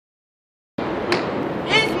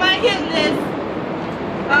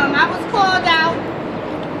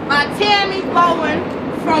Bowen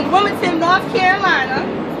from Wilmington, North Carolina.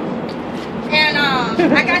 And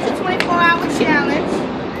I got your 24-hour challenge.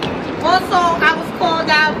 Also, I was called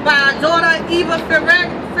out by daughter Eva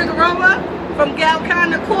Figueroa from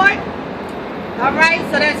Galcana Court. Alright,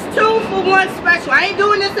 so that's 2 for 1 special. I ain't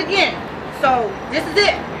doing this again. So, this is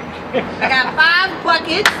it. I got 5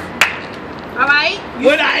 buckets. Alright?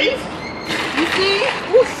 With ice. You see?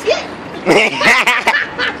 Oh, shit.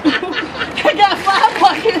 I got 5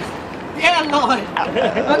 buckets. Yeah, Lord.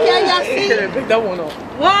 Okay, y'all see? Pick that one up.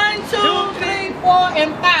 1, 2, 3, 4,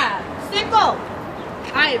 and 5. 6.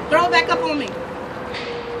 Alright, throw it back up on me.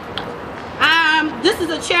 This is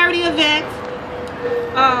a charity event.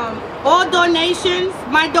 All donations,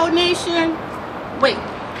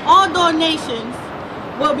 all donations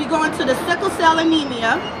will be going to the sickle cell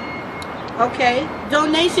anemia. Okay,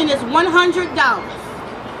 donation is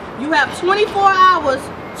 $100. You have 24 hours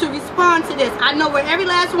to respond to this. I know where every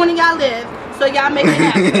last one of y'all live, so y'all make it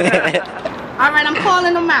happen. Alright, I'm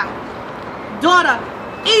calling them out. Daughter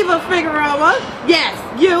Eva Figueroa, yes,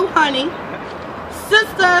 you, honey.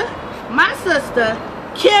 Sister, my sister,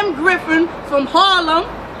 Kim Griffin from Harlem.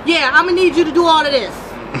 Yeah, I'm gonna need you to do all of this.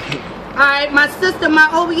 Alright, my sister, my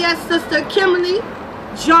OBS sister, Kimberly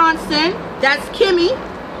Johnson. That's Kimmy,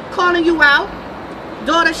 calling you out.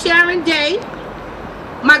 Daughter Sharon Day.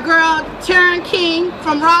 My girl Taryn King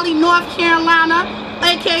from Raleigh, North Carolina,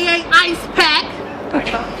 aka Ice Pack.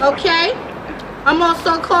 Okay? I'm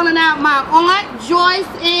also calling out my aunt Joyce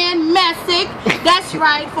Ann Messick. That's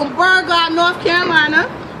right, from Burgard, North Carolina.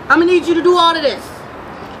 I'm gonna need you to do all of this.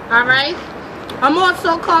 Alright? I'm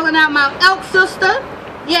also calling out my elk sister.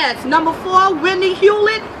 Yes, number 4, Whitney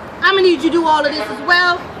Hewlett. I'm gonna need you to do all of this as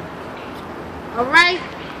well. Alright?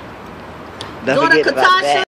 Daughter Katasha.